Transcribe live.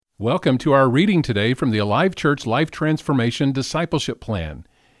Welcome to our reading today from the Alive Church Life Transformation Discipleship Plan.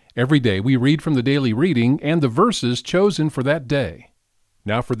 Every day we read from the daily reading and the verses chosen for that day.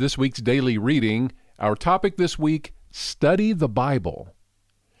 Now for this week's daily reading, our topic this week, Study the Bible.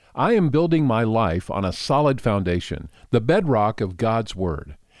 I am building my life on a solid foundation, the bedrock of God's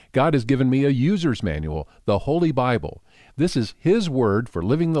Word. God has given me a user's manual, the Holy Bible. This is His Word for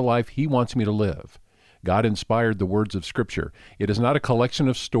living the life He wants me to live. God inspired the words of Scripture. It is not a collection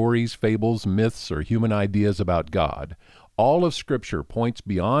of stories, fables, myths, or human ideas about God. All of Scripture points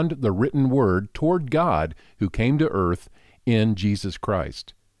beyond the written Word toward God who came to earth in Jesus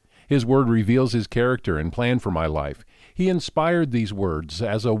Christ. His Word reveals His character and plan for my life. He inspired these words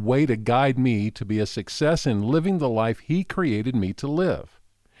as a way to guide me to be a success in living the life He created me to live.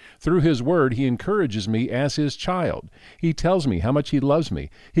 Through His Word, He encourages me as His child. He tells me how much He loves me.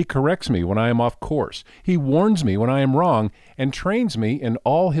 He corrects me when I am off course. He warns me when I am wrong and trains me in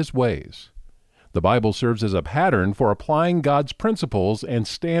all His ways. The Bible serves as a pattern for applying God's principles and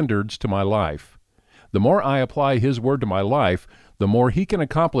standards to my life. The more I apply His Word to my life, the more He can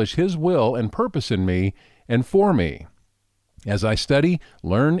accomplish His will and purpose in me and for me. As I study,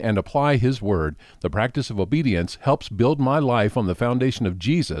 learn, and apply His Word, the practice of obedience helps build my life on the foundation of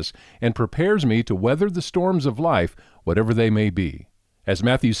Jesus and prepares me to weather the storms of life, whatever they may be. As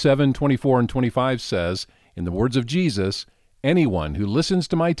Matthew 7:24 and 25 says, in the words of Jesus, "Anyone who listens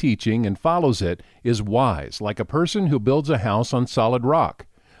to my teaching and follows it is wise, like a person who builds a house on solid rock.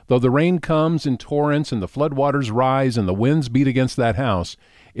 Though the rain comes in torrents and the floodwaters rise and the winds beat against that house,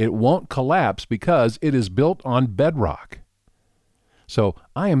 it won't collapse because it is built on bedrock." So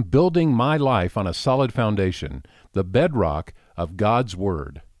I am building my life on a solid foundation, the bedrock of God's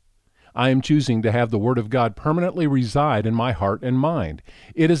Word. I am choosing to have the Word of God permanently reside in my heart and mind.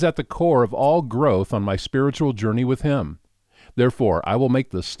 It is at the core of all growth on my spiritual journey with Him. Therefore, I will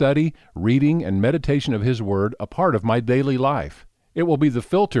make the study, reading, and meditation of His Word a part of my daily life. It will be the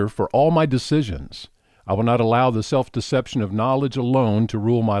filter for all my decisions. I will not allow the self-deception of knowledge alone to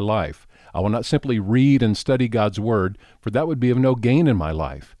rule my life. I will not simply read and study God's Word, for that would be of no gain in my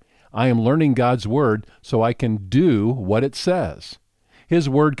life. I am learning God's Word so I can do what it says. His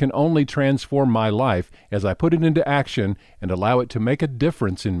Word can only transform my life as I put it into action and allow it to make a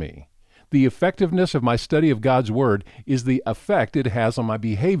difference in me. The effectiveness of my study of God's Word is the effect it has on my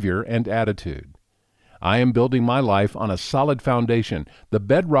behavior and attitude. I am building my life on a solid foundation, the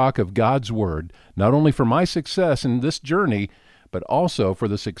bedrock of God's Word, not only for my success in this journey, but also for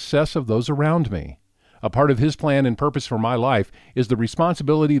the success of those around me. A part of His plan and purpose for my life is the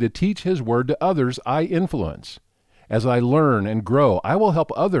responsibility to teach His Word to others I influence. As I learn and grow, I will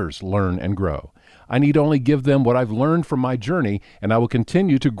help others learn and grow. I need only give them what I've learned from my journey, and I will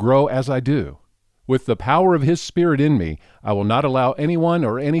continue to grow as I do. With the power of His Spirit in me, I will not allow anyone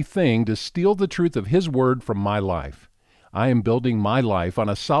or anything to steal the truth of His Word from my life. I am building my life on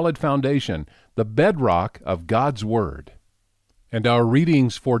a solid foundation, the bedrock of God's Word. And our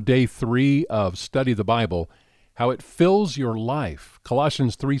readings for day 3 of Study the Bible, how it fills your life.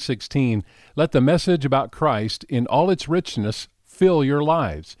 Colossians 3:16, let the message about Christ in all its richness fill your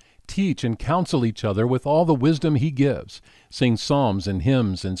lives. Teach and counsel each other with all the wisdom He gives. Sing psalms and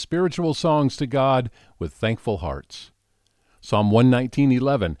hymns and spiritual songs to God with thankful hearts. Psalm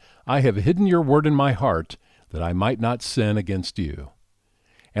 119:11, I have hidden your word in my heart that I might not sin against you.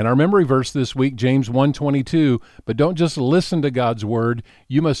 And our memory verse this week, James 1:22, but don't just listen to God's Word,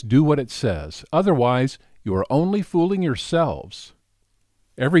 you must do what it says. Otherwise, you are only fooling yourselves.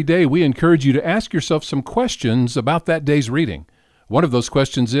 Every day we encourage you to ask yourself some questions about that day's reading. One of those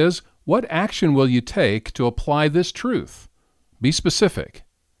questions is, what action will you take to apply this truth? Be specific.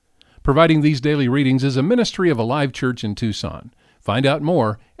 Providing these daily readings is a ministry of Alive Church in Tucson. Find out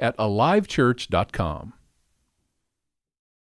more at alivechurch.com.